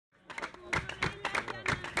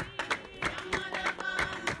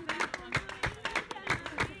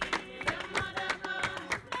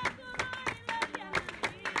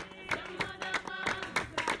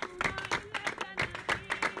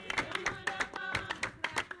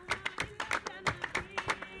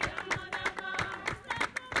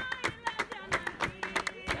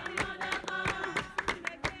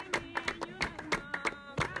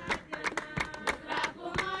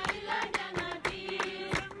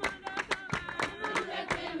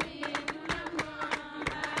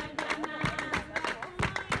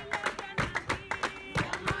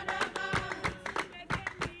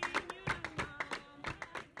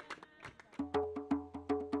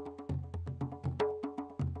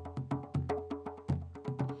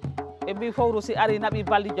ɓe mbi fowru si ari naɓi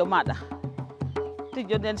ballijo maɗa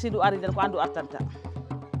tijjo nden sidu ari nden ko andu artanta.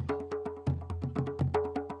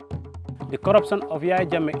 The corruption of Yahya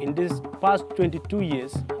Jammeh in these past 22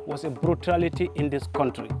 years was a brutality in this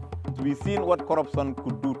country. We've seen what corruption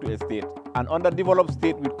could do to a state. An underdeveloped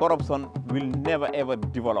state with corruption will never ever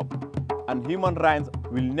develop. And human rights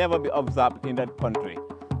will never be observed in that country.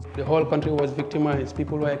 The whole country was victimized.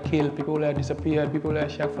 People were killed, people were disappeared, people were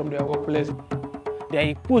shot from their workplace.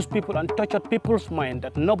 They pushed people and tortured people's mind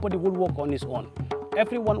that nobody would work on his own.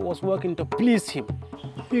 Everyone was working to please him.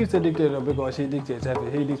 He is a dictator because he dictates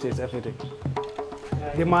everything.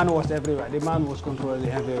 The man was everywhere. The man was controlling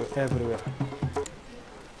everywhere.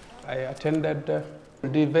 I attended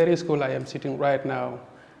the very school I am sitting right now,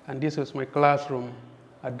 and this was my classroom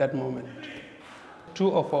at that moment.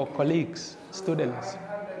 Two of our colleagues, students,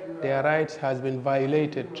 their rights has been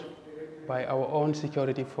violated by our own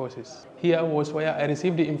security forces. Here was where I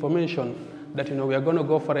received the information that we are going to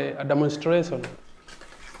go for a demonstration.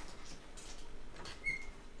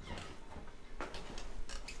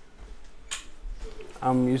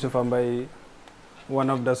 I'm Yusuf Ambai, one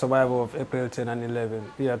of the survivors of April 10 and 11,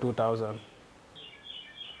 year 2000.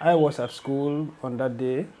 I was at school on that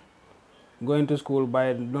day, going to school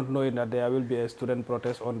by not knowing that there will be a student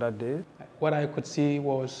protest on that day. What I could see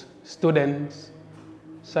was students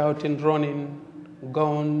shouting, running,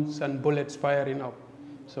 guns and bullets firing up.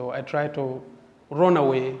 So I tried to run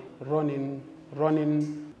away, running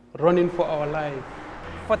for our life.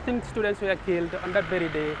 14 students were killed on that very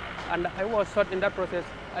day, and I was shot in that process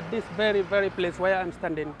at this very, very place where I'm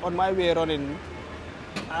standing. On my way running,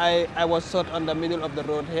 I was shot on the middle of the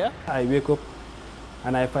road here. I wake up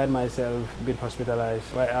and I find myself being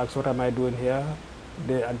hospitalized. I asked, what am I doing here?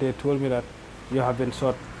 They told me that you have been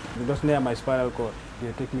shot just near my spinal cord.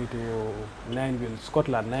 They take me to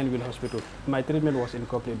Scotland, Nineville Hospital. My treatment was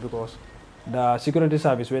incomplete because the security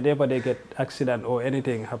service, whenever they get accident or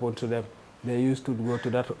anything happen to them, they used to go to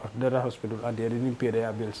that hospital and they didn't pay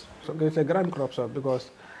their bills. So it's a grand corruption because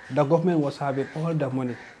the government was having all the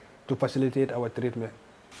money to facilitate our treatment.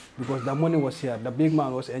 Because the money was here, the big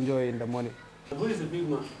man was enjoying the money. Who is the big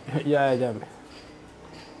man? Yahya Jammeh.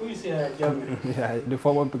 Who is Yahya Jammeh? Yeah, the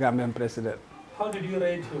former Gambian president. How did you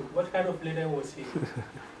rate him? What kind of leader was he?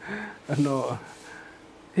 No,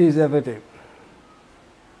 he is everything.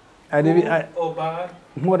 Or bad?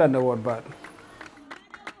 More than the word bad.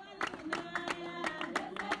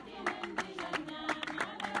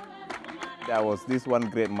 There was this one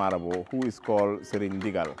great Marabo who is called Serigne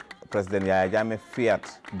Digal. President Yahya Jammeh feared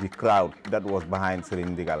the crowd that was behind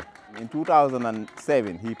Serigne Digal. In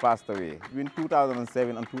 2007, he passed away. Between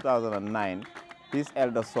 2007 and 2009, his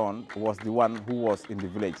elder son was the one who was in the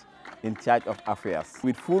village in charge of affairs.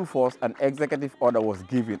 With full force, an executive order was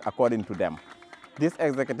given according to them. This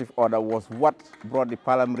executive order was what brought the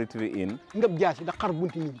paramilitary in.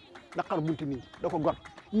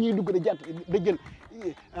 ñii dugg da jël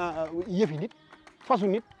yëfi nit fasu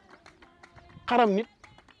nit xaram nit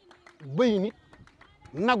bëy nit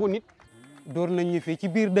nagu nit. dóor nañ ñu fii ci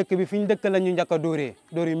biir dëkk bi fi ñu dëkk la ñu njëkk a dóoree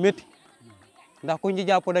dóor yu métti ndax ku ñu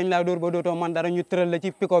jàpp dañ laa dóor ba dootoo man dara ñu tëral la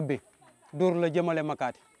ci pick-up bi dóor la jëmale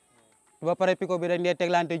makaati ba pare pick-up bi dañ dee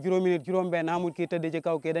teglante juróomi nit juróom-benn amul kii tëdd ci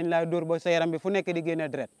kaw kii dañ laa dóor ba sa yaram bi fu nekk di génne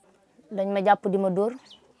deret. dañ ma jàpp di ma dóor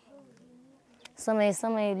samay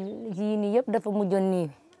yii nii yëpp dafa mujjoon nii.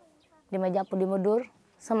 di ma jàpp di ma dóor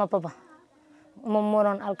sama papa moom moo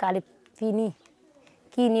doon alkaali fii nii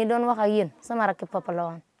kii nii doon wax ak yéen sama rakki papa la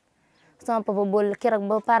woon sama papa bool keroog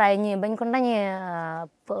ba paraay ñëwee bañ ko ndañee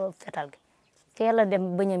fetal gi fee la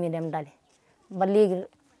dem bëñam yi dem dali ba léegi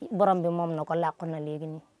borom bi moom na ko làqu na léegi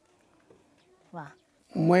nii waaw.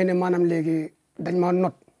 mooy ne maanaam léegi dañ ma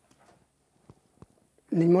not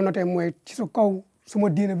niñ ma notee mooy ci su kaw suma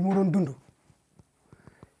diine bi mu doon dund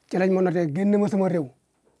ci lañ ma notee génn ma sama réew.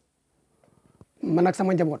 man ak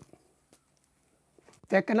sama njaboot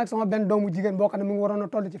fekk nag sama benn doomu jigéen boo xam ne mu ngi waroon a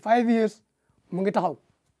toll ci 5 years mu ngi taxaw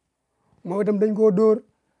moom itam dañ koo dóor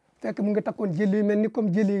fekk mu ngi takkoon jëli yu mel ni comme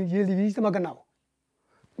jëli yi sama gannaaw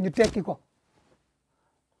ñu tekki ko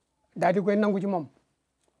daal di koy nangu ci moom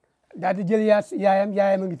daal di jël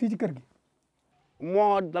yaayam a ngi fii ci kër gi.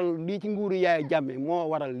 moo dal lii ci nguuru Yahya Jammeh moo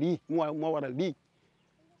waral lii moo waral lii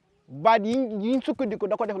baat yiñ sukkandiku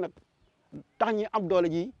da ko def nag tax ñi am doole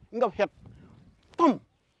ji nga xet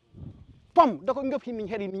pom da ko ngëf ci nit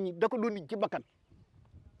ñi da ko doon ci bakkan.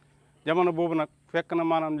 jamono boobu nag fekk na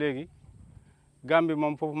maanaam léegi Gambie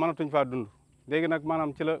moom foofu mënatuñ faa dund léegi nag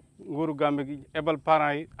maanaam ci la nguuru Gambie gi ebal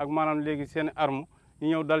parents yi ak maanaam léegi seen arme ñu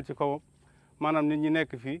ñëw dal ci kaw maanaam nit ñi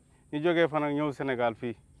nekk fii ñu jógee fa nag ñëw Sénégal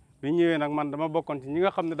fii bi ñëwee nag man dama bokkoon ci ñi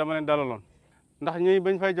nga xam ne dama leen dalaloon ndax ñi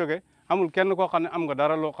bañ fay jógee amul kenn koo xam ne am nga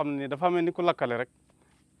dara loo xam ne dafa mel ni ku lakkale rek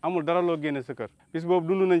amul dara loo génne sa kër bis boobu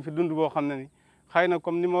dund nañ fi dund boo xam ne ni xëy na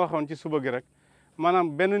comme ni ma waxoon ci suba gi rek maanaam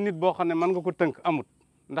benn nit boo xam ne mën nga ko tënk amut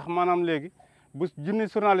ndax maanaam léegi bu junni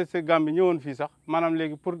journaliste Gambie ñëwoon fii sax maanaam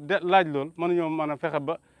léegi pour laaj lool mënuñoo mën a fexe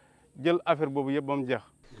ba jël affaire boobu yëpp ba mu jeex.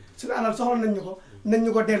 suñu alal soxla nañ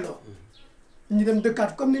ñu ko delloo ñu dem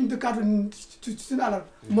dëkkaat comme ni ñu dëkkaatu suñu alal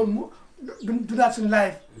moom du daal suñu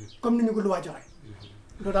live comme ni ñu ko lu waa joxe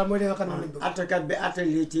loolu daal mooy li nga xam ne lañ bëgg. attekat bi atte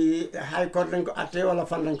lii ci high court lañ ko atte wala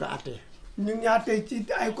fan lañ ko atte. ñu ngi àttee ci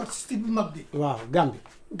high court site bu mag bi. waaw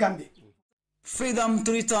Gambie. Freedom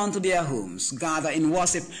to return to their homes, gather in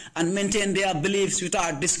worship, and maintain their beliefs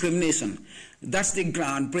without discrimination. That's the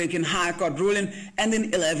groundbreaking High Court ruling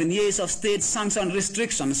ending 11 years of state-sanctioned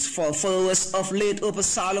restrictions for followers of late Upper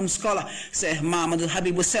Salem scholar Sheikh Muhammad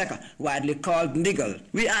Habibu Seka, widely called Ndigal.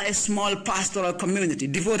 We are a small pastoral community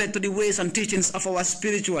devoted to the ways and teachings of our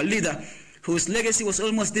spiritual leader, whose legacy was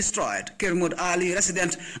almost destroyed. Kermud Ali,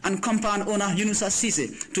 resident and compound owner Yunusa Sise,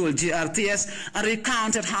 told GRTS and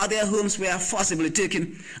recounted how their homes were forcibly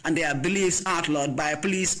taken and their beliefs outlawed by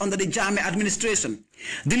police under the Jammeh administration.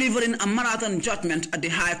 Delivering a marathon judgment at the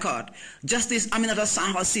High Court, Justice Aminata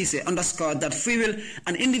Sahwa Sise underscored that free will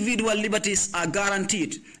and individual liberties are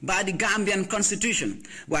guaranteed by the Gambian Constitution,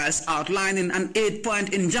 whilst outlining an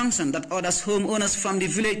 8-point injunction that orders homeowners from the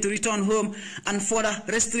village to return home and further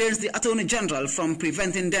restrains the Attorney General from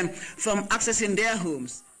preventing them from accessing their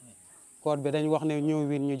homes. Court bi dañ wax ne ñoo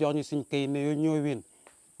win ñu jox ñu suñ kay ne ñoo win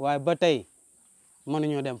waaye ba tey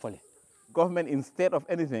mënuñoo dem fële. Government, instead of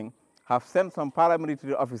anything, have sent some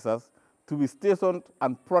paramilitary officers to be stationed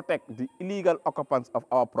and protect the illegal occupants of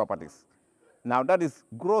our properties. Now that is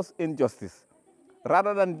gross injustice.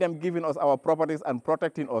 Rather than them giving us our properties and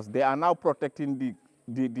protecting us, they are now protecting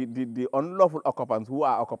the unlawful occupants who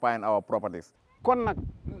are occupying our properties. Kon nag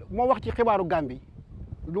moo wax ci xibaaru Gambie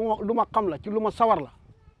lu ma xam la ci lu ma sawar la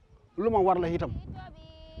lu ma war la itam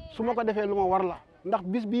su ma ko defee lu ma war la ndax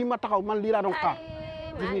bis bii ma taxaw man lii laa doon xaar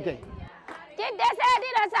bis ni tey.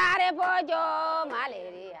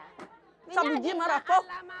 Sabu jimara fof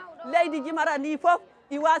leydi jimara ni fof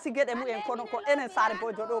i wasi gueɗe mumen kono ko enen Sare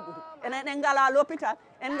Bojo ɗo ɓuuri enen en ngala l'hôpital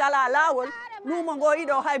en ngala lawol lumo ngo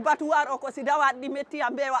iɗo hay batuwar o ko si dawaɗ ɗi metti a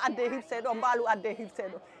mbewa adde hirse ɗo mbalu adde hirse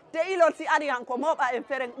ɗo te ilol si ari han ko moɓa en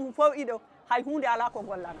feren ɗum fof iɗo hay hunde ala ko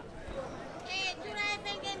gollana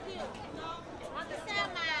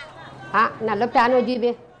ha na loptanoji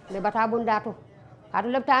ɓe ɓe bata bunda to kato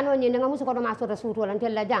loptano ni nga musu ko do ma sota suto lan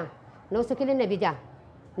tella jang no so kilin nabi jang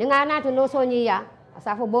ni nga nato no so ni ya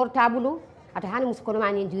asafo bor tabulu ata hani musu ko do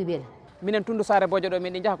ma ni jubel minen tundu Sare Bojo do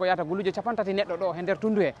min jaha ko yata guluje 50 neddo do he der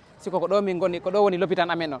tundu he siko ko do min gonni ko do woni l'hôpital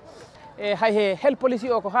amen non e hay he hel police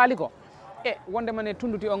o ko haali ko e wonde man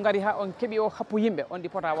tunduti o ngari ha on kebi o happu yimbe on di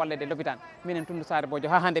pota wallede l'hôpital minen tundu Sare Bojo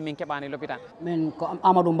ha hande min kebani l'hôpital min ko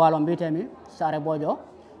Amadou Mbalo mbitemi Sare Bojo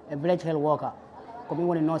e village health worker ko min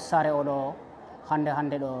woni no Sare o do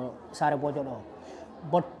hande do Sare Bojo do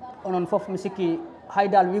bot onon fof mi sikki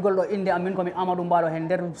haydal wigol do inde amin ko mi Amadou Mbalo hen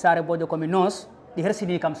der Sare Bojo ko mi nos di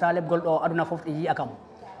hersini kam sa lebgol do aduna fof di yi akam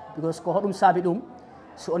because ko hodum sabi dum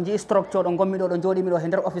so on ji structure do gommi do jodi mi do hen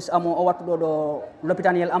der office amo o wattu do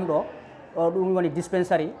l'hôpital yel am do dum woni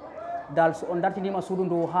dispensary dal so on dartinima suudu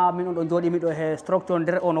ndu ha min do jodi mi do he structure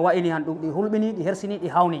der on wa'ini han dum di hulbini di hersini di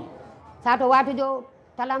hawni sato watu jo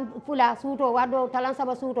talan pula suto wado talan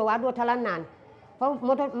saba suto wado talan nan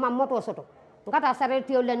moto soto ngata sare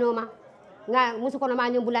tiole noma nga musukono ma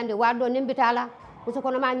nyum bulande wado nimbitala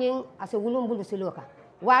musukono ma nyin ase wulum bulu siloka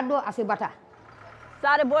wado ase bata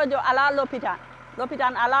Sare Bojo ala l'hôpital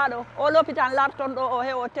ala do o l'hôpital larton do o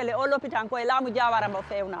he o tele o l'hôpital ko e laamu jawara mo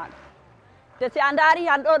fewnado te si andari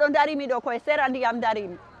han do dari mi do ko e serandi am dari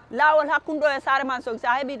mi lawol hakkundo e Sare man so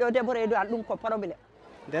sa hebi do debore do dum ko problème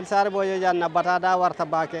den Sare Bojo janna bata da warta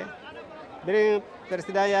bake biri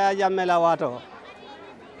president Yahya Jammeh la wato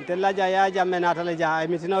itella ja Yahya Jammeh natale ja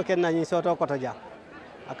emitino ken nani soto koto ja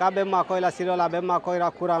akabe ma ko la silola be ma ko ra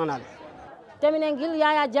kuranal teminen gil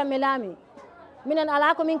Yahya Jammeh lami minen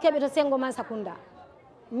ala ko min kebi to sengo man sakunda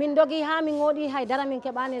min dogi ha min ngodi hay dara min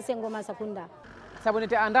kebane sengo man sakunda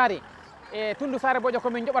sabunite andari e tundu Sare Bojo ko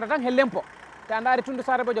min jobata tan he lempo ta andari tundu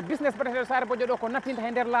Sare Bojo business peut-être Sare Bojo do ko nattinta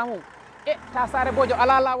he der laamu e ta Sare Bojo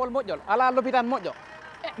ala lawol moƴƴol ala l'hôpital moƴƴo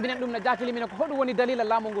e minen ɗum no jakili minen ko hoɗum woni dalila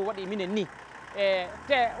laamu ngu waɗi minen ni e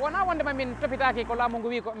te wona wondema min topitaki ko laamu ngu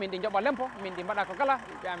wi ko min ɗi joɓa lempo min ɗi mbaɗa ko kala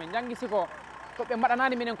ɓe jangi siko ko ɓe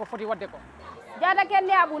mbaɗanani minen ko foti wadde ko jada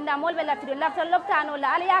kende abunda molɓe lattude lafta loptano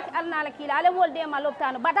la ala yak alnala kiila ala molde ma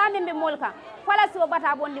loptano bata min ɓe mol kan fala so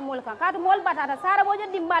bata bondi mol kan kato mol batata Sare Bojo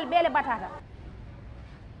dimbal beele batata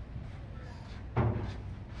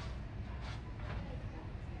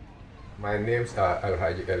My names are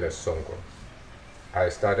Alhaji L.S. Sonko. I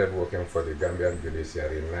started working for the Gambian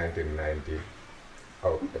judiciary in 1990.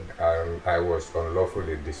 I was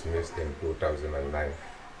unlawfully dismissed in 2009.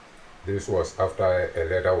 This was after a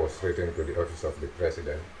letter was written to the Office of the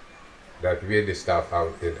President that we, the staff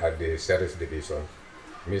out at the Service Division,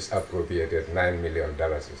 misappropriated $9 million.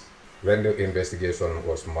 When the investigation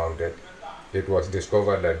was mounted, it was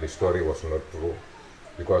discovered that the story was not true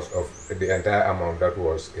because of the entire amount that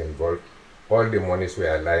was involved. All the monies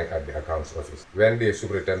were lying at the accounts office. When the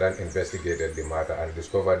superintendent investigated the matter and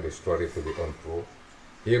discovered the story to be untrue,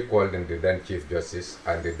 he called in the then Chief Justice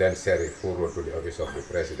and the then Sheriff who wrote to the Office of the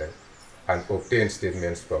President and obtained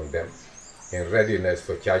statements from them in readiness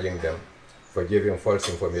for charging them for giving false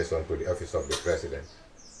information to the Office of the President.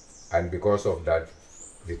 And because of that,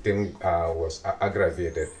 the thing was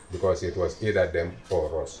aggravated because it was either them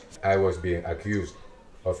or us. I was being accused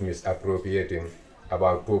of misappropriating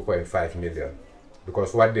about 2.5 million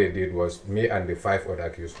because what they did was me and the 5 other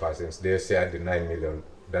accused persons, they shared the $9 million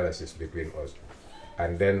between us.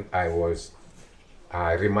 And then I was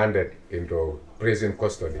remanded into prison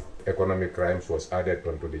custody. Economic crimes was added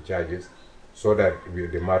onto the charges so that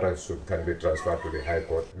the matter can be transferred to the High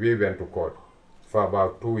Court. We went to court for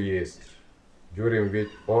about 2 years, during which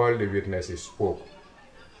all the witnesses spoke,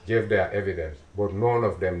 gave their evidence, but none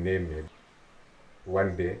of them named me.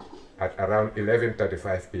 One day, at around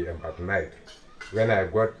 11:35 p.m. at night, when I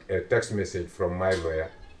got a text message from my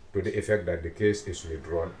lawyer to the effect that the case is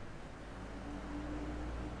withdrawn.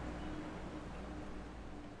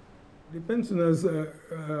 The pensioners'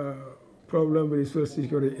 problem with Social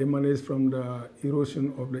Security emanates from the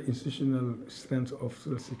erosion of the institutional strength of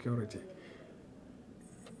Social Security.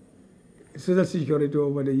 Social Security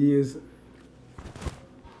over the years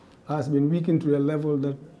has been weakened to a level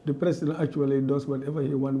that the president actually does whatever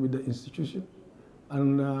he wants with the institution,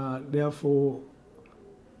 and therefore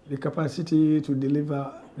the capacity to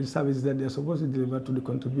deliver the service that they're supposed to deliver to the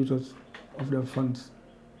contributors of the funds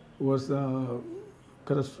was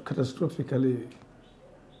catastrophically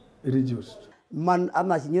reduced. Man am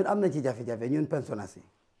na ci ñun am na ci jafe-jafe ñun pensionnaires yi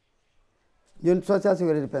ñun Social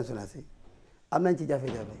Security pensionnaires yi am nañ ci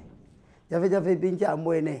jafe-jafe jafe-jafe biñ ci am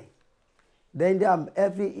mooy ne dañ di am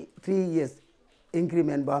every 3 years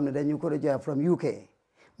increment boo xam ne dañu ko joxe from UK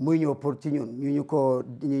muy ñëw pour ci ñun ñu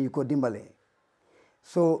ko dimbale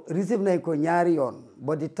so receive nañ ko ñaari yoon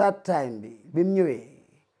but the third time bi mu ñëwee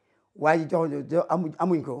waa ji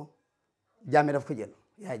amuñ ko Jammeh daf ko jël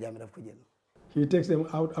Yahya Jammeh daf ko jël. He takes them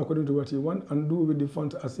out according to what he wants and do with the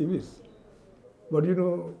funds as he wishes. But you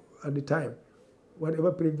know, at the time,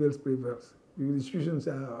 whatever prevails, prevails. The institutions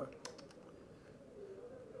are,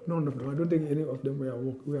 none of them, I don't think any of them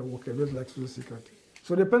were working, just like Social Security.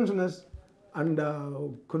 So the pensioners and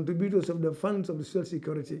contributors of the funds of the Social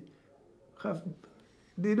Security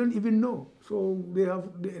they don't even know. So they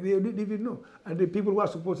don't even know. And the people who are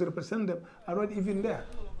supposed to represent them are not even there.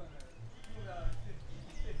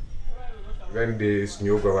 When this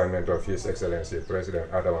new government of His Excellency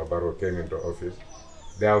President Adama Barrow came into office,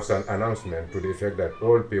 there was an announcement to the effect that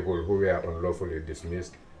all people who were unlawfully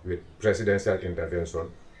dismissed with presidential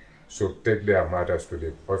intervention should take their matters to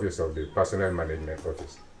the office of the Personnel Management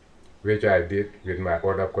Office, which I did with my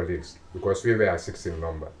other colleagues because we were 6 in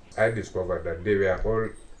number. I discovered that they were all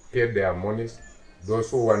paid their monies.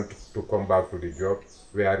 Those who want to come back to the job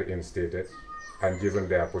were reinstated and given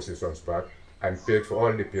their positions back and paid for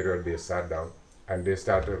all the period they sat down and they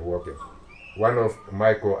started working. One of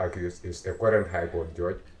my co-accused is a current High Court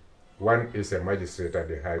judge. One is a magistrate at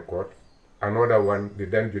the High Court. Another one, the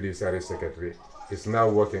then Judiciary Secretary, is now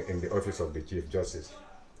working in the Office of the Chief Justice.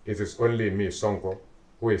 It is only me, Sonko,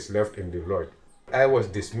 who is left in the lodge. I was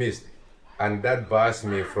dismissed, and that bars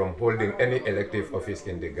me from holding any elective office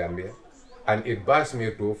in the Gambia, and it bars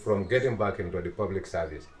me too from getting back into the public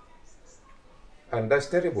service. And that's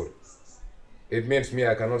terrible. It means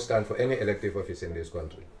I cannot stand for any elective office in this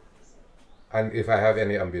country. And if I have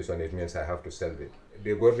any ambition, it means I have to sell it.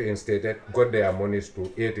 They got reinstated, got their monies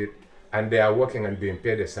to eat it, and they are working and being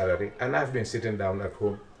paid a salary. And I've been sitting down at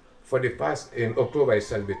home for the past, in October it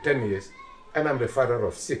shall be 10 years, and I'm the father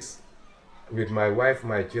of 6. With my wife,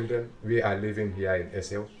 my children, we are living here in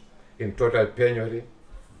Esau, in total penury,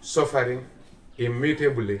 suffering,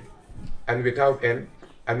 immutably, and without end,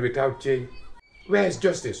 and without change. Where is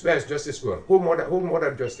justice? Where is justice gone? Who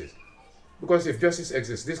murdered justice? Because if justice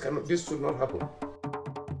exists, this should not happen.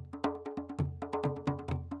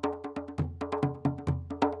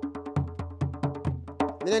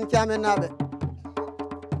 Minen kiamen naɓe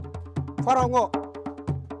farongo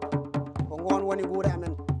ko ngon woni guure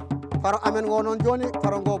amen faro amen wonon joni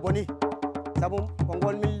farongo boni sabu ko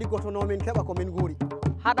ngol min liggotono min keɓa ko min guuri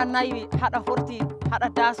haɗa naywi haɗa horti haɗa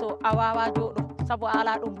daso a wawa jooɗo sabu a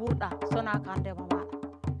ala ɗo gurɗa sona ka ndema maɗa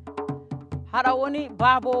haɗa woni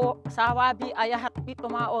babowo sa waabi a yahat ɓiɗɗo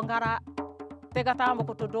ma o ngara tegatamo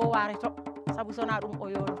ko to dow waare to sabu sona ɗum o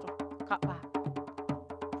yoloto kaɓɓa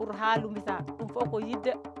pour ha lumita ɗum fof ko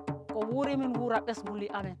yidde ko wuuri min wuura ɓesguli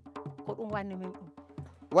amen ko ɗum wanni min ɗum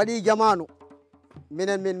waɗi jamanu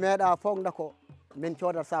minen min meeɗa fogda ko min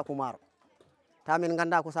coodat saku maaro ta min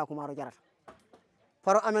ganda ko saku maaro jarata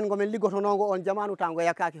faro amen gomin liggotonogo on jamanu ta ngo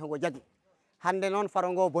yakkaki hongo jagui hande noon faro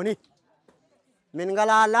ngo boni min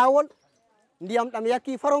ngala lawol ndiyam ɗam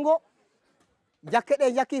yakki faro ngo jakke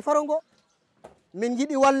ɗe jakki faro ngo min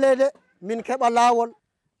jiiɗi wallede min keɓa lawol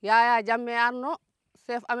Yahya Jammeh arno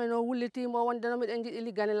chef amen o wullitimo wonde no miɗen jiiɗi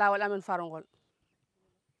liggane lawol amen faro ngol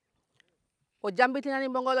o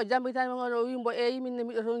jambitinanimo ngol o jambitinanimo ngol o wimbo eyi minne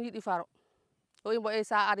miɗo toon yiiɗi faro o wimbo eyi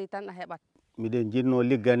sa ari tan a heɓat miɗen jinno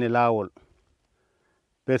liggane lawol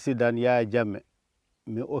président Yahya Jammeh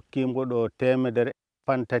mi okkimo ɗo 3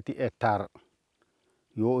 hectares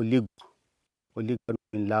yo o liggano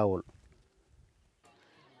min lawol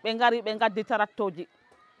ɓe ngari ɓe gaddi tarattoji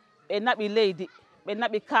ɓe naɓi leydi ɓe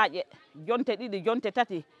naɓi kaaƴe jonte 2 jonte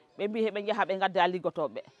 3 ɓe mbi heɓe jaha ɓe gadda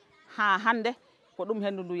liggotoɓe ha hande ko ɗum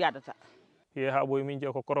hendu ndu yadata ha ɓoye min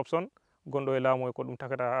jeeya ko corruption gonɗo e laamu e ko ɗum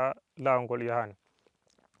takata ha laawol ngol yahani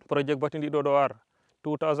project batindiɗo ɗo ar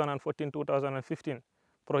 2014 2015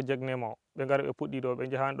 project nemo ɓe ngari ɓe puɗɗi ɗo ɓe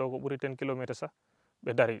jahani ɗo ko ɓuuri 10 kilometres sa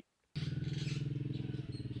ɓe dari.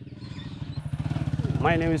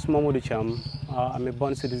 My name is Mamadou Cham. I'm a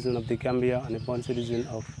born citizen of the Gambia and a born citizen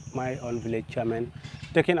of my own village, Chairman.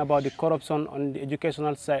 Talking about the corruption on the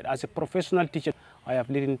educational side, as a professional teacher, I have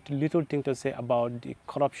little thing to say about the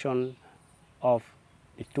corruption of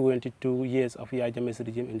the 22 years of Yahya Jammeh's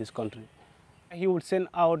regime in this country. He would send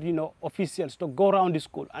out, officials to go around the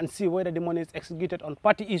school and see whether the money is executed on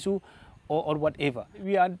party issue or whatever.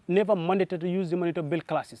 We are never mandated to use the money to build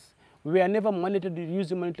classes. We are never mandated to use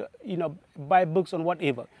the money to, buy books and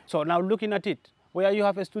whatever. So now looking at it, where you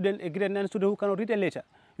have a student, a grade 9 student who cannot read a letter.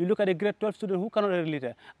 You look at a grade 12 student who cannot read a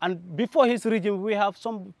letter. And before his regime, we have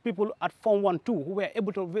some people at Form 1, 2 who were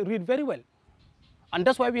able to read very well. And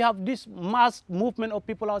that's why we have this mass movement of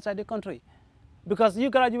people outside the country. Because you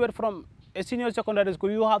graduate from a senior secondary school,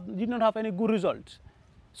 you don't have any good results.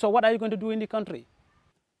 So what are you going to do in the country?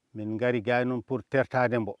 Min ngari gaynum pour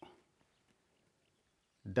tertade mbo.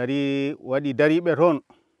 Waɗi dariɓe toon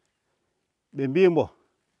ɓe mbimo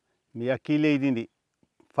mi yakki leydi ndi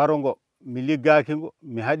faro ngo mi liggaki ngo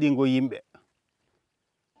mi haɗi ngo yimɓe.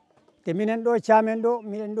 Te minen ɗo Chairman ɗo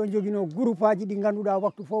minen ɗo jogino groupe aji ɗi ganduɗa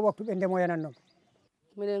waktu fo waktu ɓe ndemoyananno.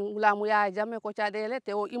 Minen laamu Yahya Jammeh ko caɗele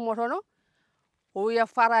te o immotono o wiya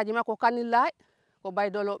faraji makko kanillahi ko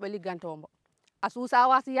baydoloɓe liggantomo a suusa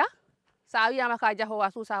wasiya sa wiyama ka jahowo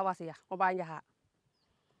a suusa wasiya ko mba jaha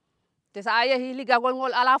te sa yeehi liggagol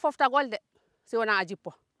ngol ala foftagol de si wona a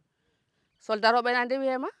jippo soldaroɓe na ndewi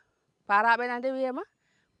hema paraɓe na ndewi hema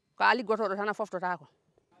ko a liggotoɗo tan a foftotako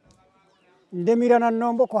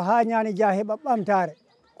ndemiranannombo ko ha ñani dia heɓa ɓamtare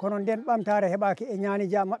kono nden ɓamtare heɓaki e ñani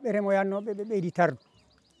dia maɓɓe remoyannoɓe ɓe ɓeydi tardu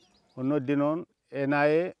o noddi noon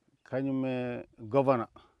enaye kañum e governor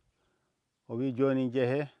o wi joni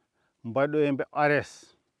jeehe mbaɗɗo e mbe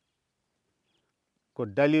ares ko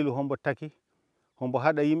dalilu hombo taki hombo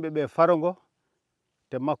haɗa yimɓeɓe faro ngo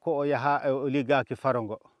te makko o yaha o liggaki faro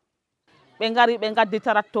ngo ɓe ngari ɓe gaddi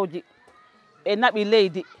tarattoji ɓe naɓi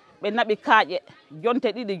leydi ɓe naɓi kaaƴe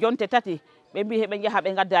jonte 2 jonte 3 ɓe mbi heɓe jaha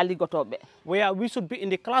ɓe gadda liggotoɓe. Where we should be in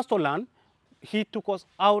the class to learn, he took us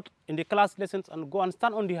out in the class lessons and go and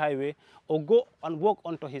stand on the highway or go and walk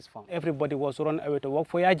onto his farm. Everybody was run away to work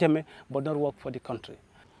for Yahya Jammeh, but not work for the country.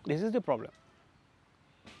 This is the problem.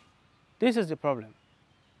 This is the problem.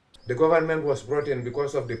 The government was brought in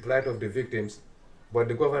because of the plight of the victims, but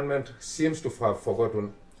the government seems to have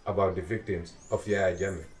forgotten about the victims of Yahya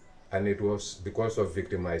Jammeh. And it was because of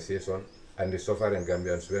victimization and the suffering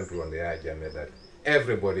Gambians went through on the Yahya Jammeh that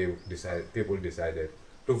people decided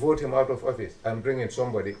to vote him out of office and bring in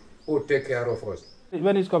somebody who will take care of us.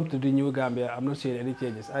 When it comes to the new Gambia, I'm not seeing any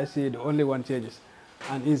changes. I see the only one changes,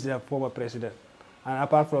 and he's the former president. And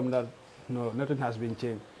apart from that, no, nothing has been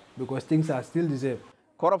changed because things are still the same.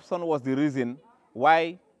 Corruption was the reason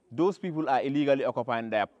why those people are illegally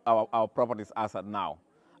occupying our properties as of now.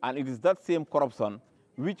 And it is that same corruption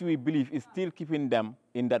which we believe is still keeping them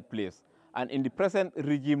in that place. And in the present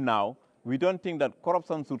regime now, we don't think that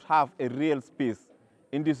corruption should have a real space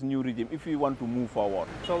in this new regime if we want to move forward.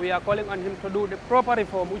 So we are calling on him to do the proper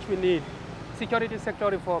reform which we need. Security sector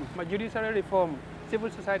reform, judiciary reform, civil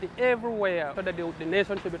society everywhere so that the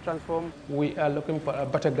nation should be transformed. We are looking for a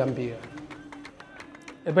better Gambia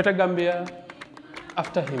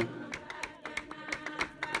after him.